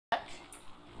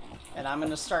And I'm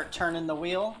going to start turning the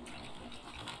wheel.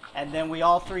 And then we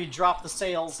all three drop the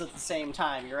sails at the same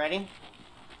time. You ready?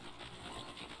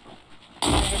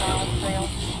 Dude!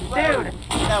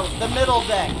 No, the middle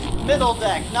deck. Middle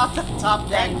deck, not the top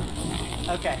deck.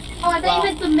 Okay. Oh, I thought you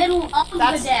meant the middle of the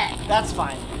deck. That's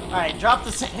fine. Alright, drop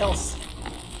the sails.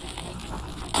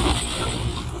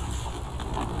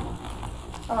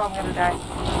 Oh, I'm gonna die.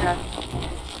 Okay.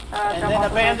 And then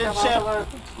abandoned ship.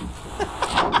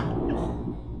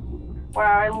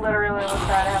 Wow, I literally was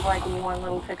trying to have like one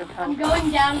little tick of time. I'm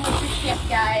going down with the ship,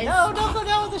 guys. No, don't go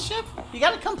down with the ship. You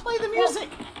gotta come play the music.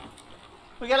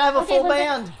 We gotta have a full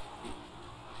band.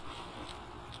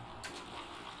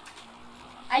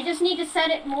 I just need to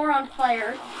set it more on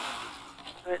fire.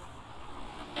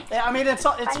 Yeah, I mean, it's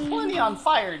plenty on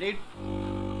fire, dude.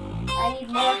 I need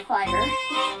more fire.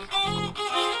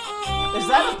 Is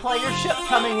that a player ship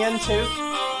coming in too?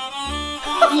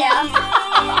 Yeah.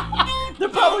 They're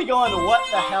probably going, what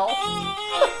the hell?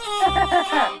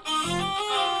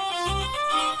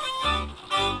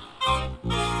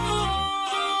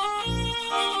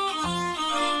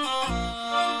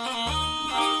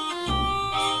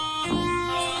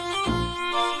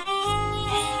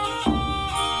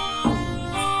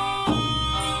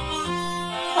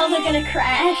 Oh, they're gonna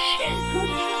crash.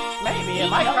 Maybe, it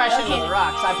might crash into the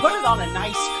rocks. I put it on a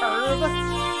nice curve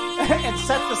and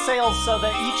set the sails so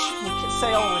that each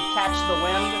sail would catch the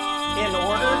wind in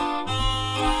order.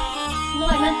 No,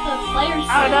 I meant the players.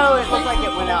 Oh no, it looked like it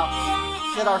went out.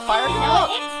 Did our fire go out?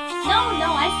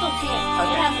 No, I still see it. Okay.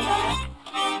 It hasn't gone out.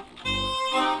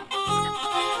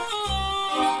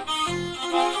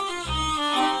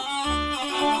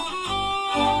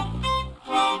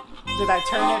 Did I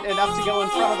turn it enough to go in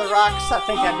front of the rocks? I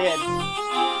think I did.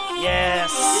 Yes.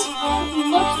 It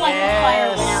looks like the fire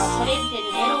went out, but it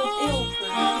didn't. It'll prove it.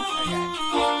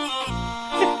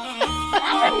 Okay.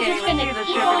 I'm just gonna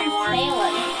keep on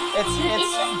sailing. It's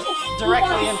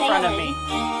directly in front of me.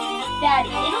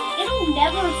 Daddy, it'll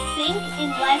never sink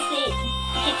unless it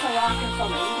hits a rock or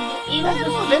something.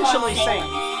 It'll eventually sink.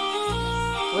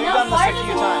 We've done this a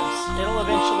few times. It'll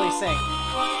eventually sink.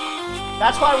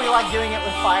 That's why we like doing it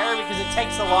with fire, because it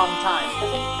takes a long time.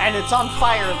 And it's on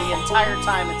fire the entire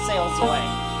time it sails away.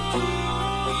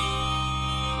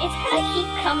 It's gonna keep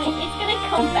coming. It's gonna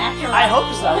come back around. I hope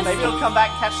so. Maybe it'll come back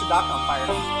and catch the dock on fire.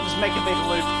 Just make a big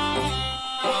loop.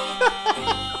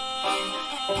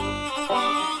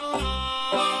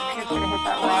 I think it's gonna hit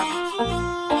that rock.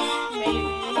 Maybe.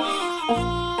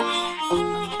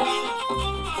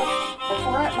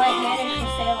 Or it might manage to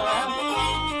sail around it.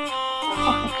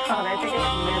 Oh my god, I think it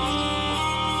missed.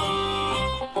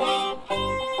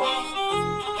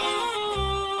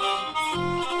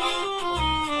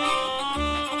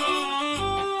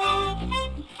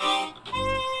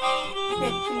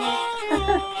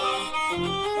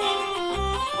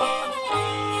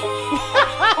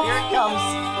 Here it comes.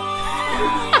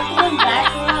 Going back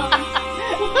around.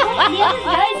 The other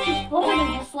guy's just floating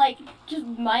and just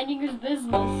minding his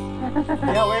business.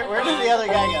 Yeah, where did the other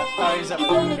guy go? Oh, he's over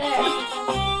Over there.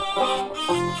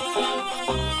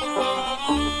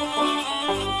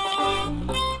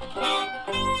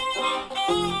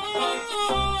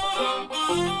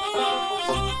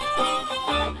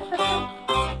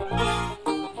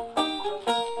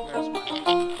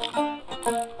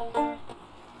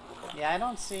 Yeah, I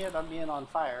don't see it being on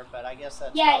fire, but I guess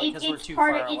that's probably because we're too far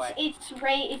away.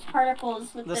 It's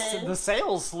particles with the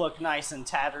sails look nice and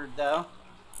tattered, though.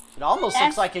 It almost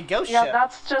looks like a ghost Yeah, ship.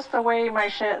 that's just the way my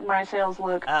sails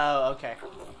look. Oh, okay.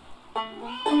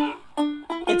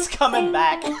 It's coming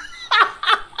back.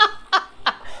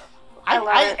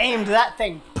 I aimed that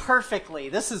thing perfectly.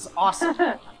 This is awesome.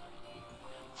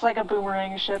 It's like a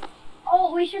boomerang ship.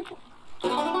 Oh, we should...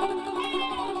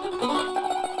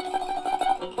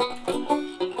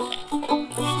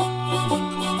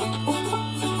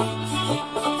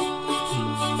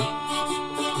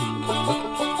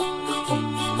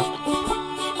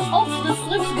 Oh, the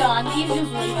sloop's gone. He's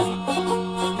just leaving.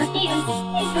 He's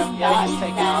just gone. He's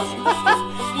taking off.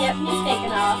 Yep, he's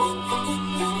taking off.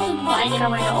 It's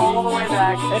coming all the way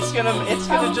back. It's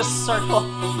gonna just circle.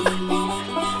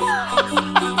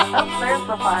 Oh, there's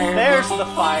the fire. There's the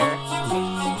fire.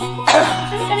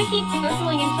 It's gonna keep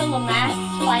circling until the masts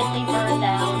finally burn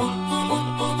down.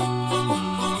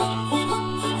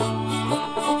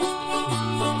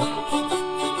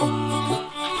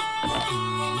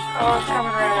 Oh, it's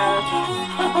coming right at us.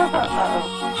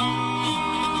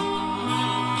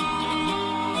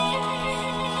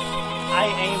 I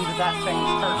aimed that thing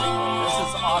perfectly. This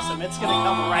is awesome. It's gonna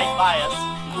come right by us.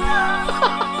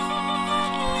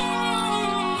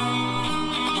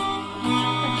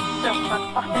 So ship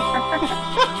on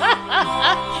fire.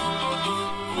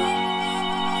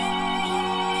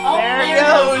 Oh, There it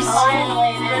goes.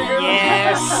 Finally, there.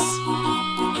 Yes!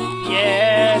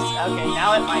 Yes! Okay,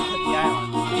 now it might hit the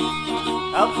island.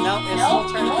 Oh, no, it's Nope,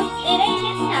 still turning. nope, it ain't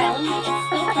hitting the island. It's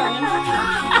still turning.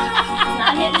 It's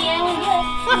not hitting the island yet.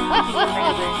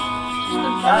 Amazing.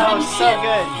 Oh, so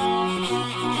good.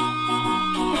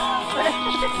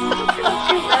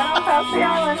 She ran on past the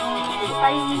island.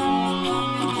 Bye.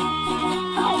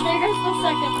 Oh, there's the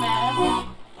second mask.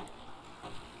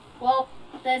 Well,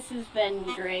 this has been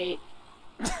great.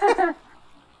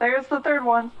 There's the third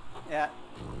one. Yeah.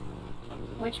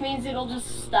 Which means it'll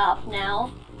just stop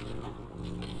now.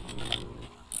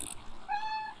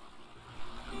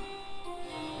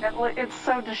 It's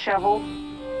so disheveled.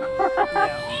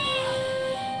 Yeah.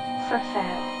 So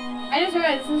sad. I just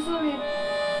realized this will be a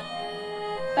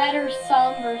better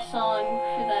somber song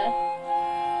for the...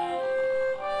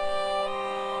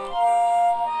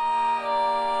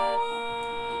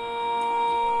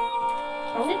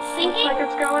 Is it Looks sinking? like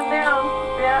it's going down.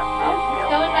 Yeah. Oh, it's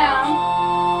going down.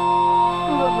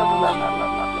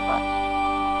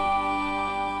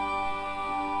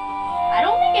 I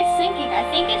don't think it's sinking. I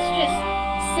think it's just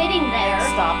sitting there. It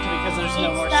stopped because there's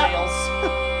no It more stopped. sails.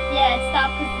 Yeah, it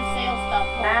stopped because the sail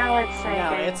stopped. Now it's sinking.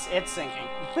 No, it's sinking.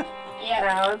 Yeah.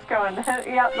 No, it's going. Yep,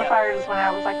 the Yep. fire just went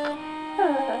out. I was like,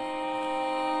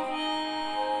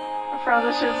 the front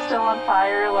of the ship's still on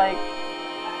fire. Like,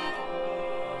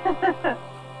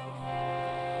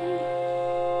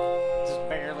 Just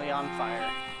barely on fire.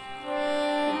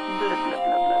 blub, blub,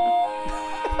 blub, blub.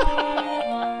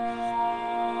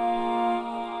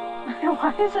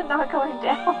 Why is it not going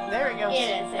down? There it goes. It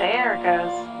is. There it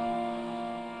goes.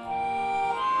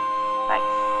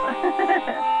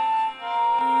 Nice.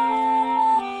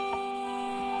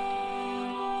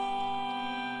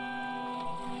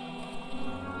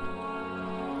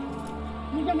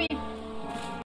 It's gonna be